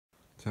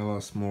Tell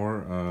us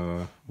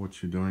more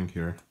what you're doing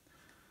here.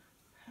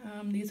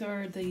 These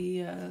are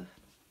the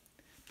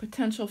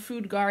potential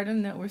food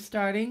garden that we're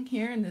starting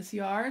here in this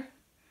yard.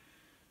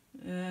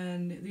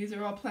 And these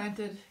are all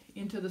planted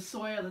into the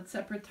soil at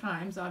separate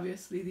times.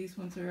 Obviously, these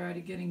ones are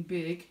already getting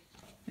big.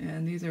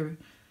 And these are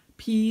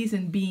peas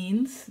and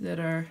beans that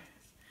are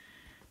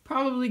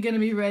probably going to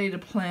be ready to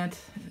plant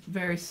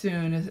very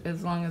soon,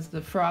 as long as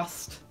the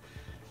frost,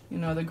 you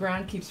know, the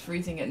ground keeps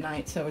freezing at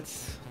night, so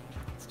it's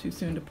too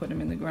soon to put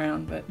them in the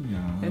ground. But yeah,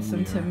 there's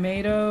some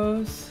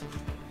tomatoes,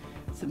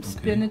 some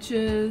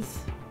spinaches,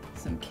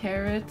 some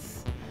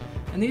carrots,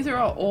 and these are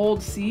all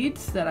old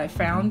seeds that I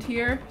found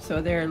here,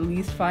 so they're at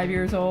least 5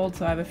 years old,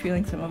 so I have a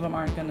feeling some of them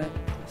aren't going to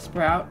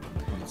sprout,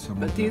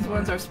 but these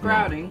ones are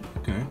sprouting.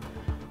 Okay.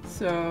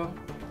 So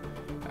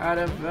out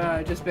of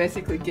just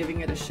basically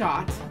giving it a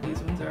shot, these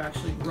ones are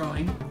actually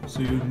growing. So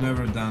you've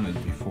never done it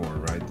before,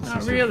 right?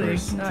 Not really,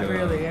 not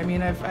really. I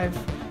mean, I've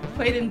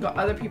played in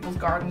other people's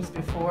gardens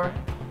before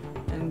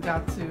and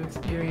got to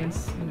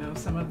experience, you know,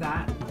 some of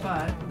that,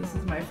 but this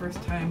is my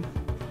first time,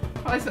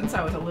 probably since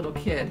I was a little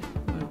kid,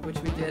 which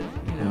we did,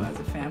 you know, as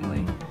a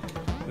family.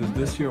 Is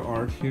this your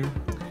art here?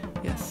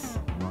 Yes.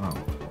 Wow,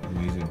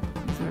 amazing.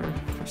 These are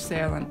for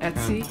sale on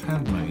Etsy.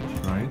 Handmade,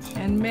 right?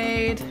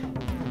 Handmade.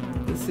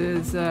 This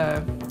is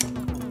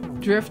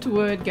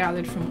driftwood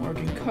gathered from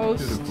Oregon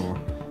coast. Beautiful.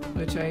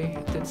 Which I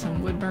did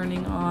some wood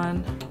burning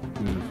on.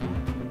 Beautiful.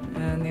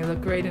 And they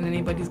look great in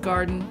anybody's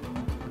garden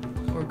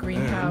or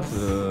greenhouse.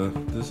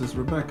 And this is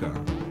Rebeccah,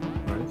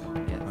 right?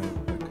 Yes. Hi,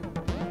 Rebeccah.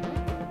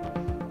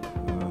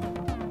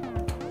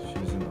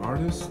 She's an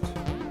artist,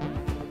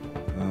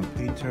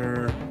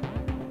 painter,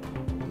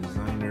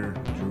 designer,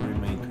 jewelry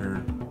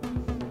maker,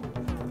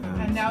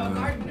 and now a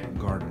gardener.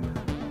 Gardener,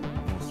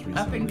 most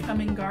recently. Up and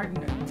coming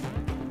gardener.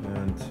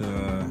 And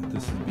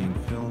this is being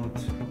filmed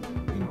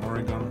in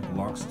Oregon,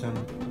 Loxton.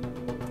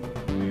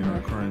 We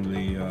are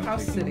currently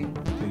taking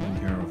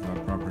care of our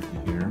property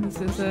here. This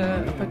is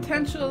a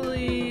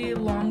potentially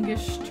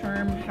longish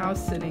term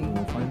house sitting,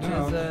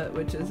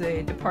 which is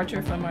a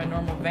departure from our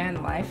normal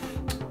van life.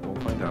 We'll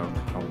find out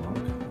how long.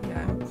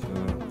 Yeah.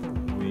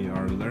 But we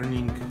are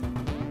learning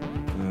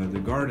the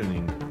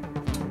gardening,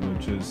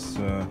 which is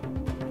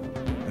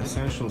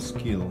essential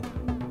skill.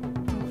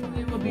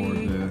 Hopefully we'll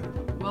be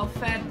well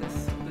fed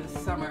this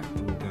summer.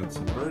 We got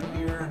some bird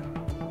here.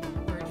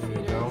 Bird There you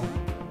feeders. go.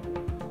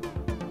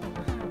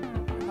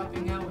 We're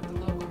helping out with the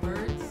local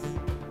birds.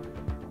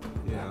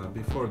 Yeah,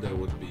 before they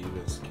would be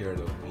even scared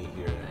of me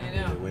here. I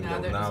know. In the window.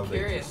 Now they're just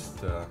curious.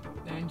 They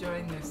just, they're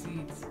enjoying their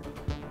seeds.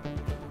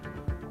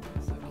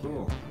 So cute.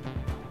 cool.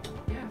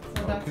 Yeah,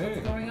 so that's what's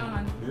going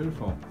on.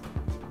 Beautiful.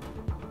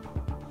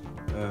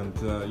 And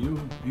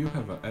you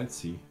have an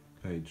Etsy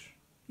page.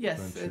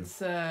 Yes,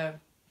 it's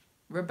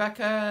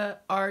Rebeccah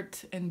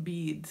Art and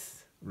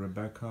Beads.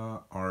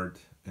 Rebeccah Art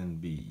and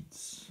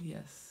Beads.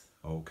 Yes.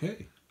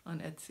 Okay. On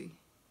Etsy.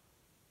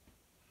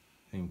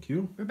 Thank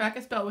you.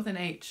 Rebeccah spelled with an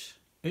H.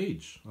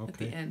 H. Okay. At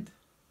the end.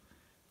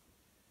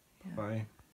 Yeah. Bye.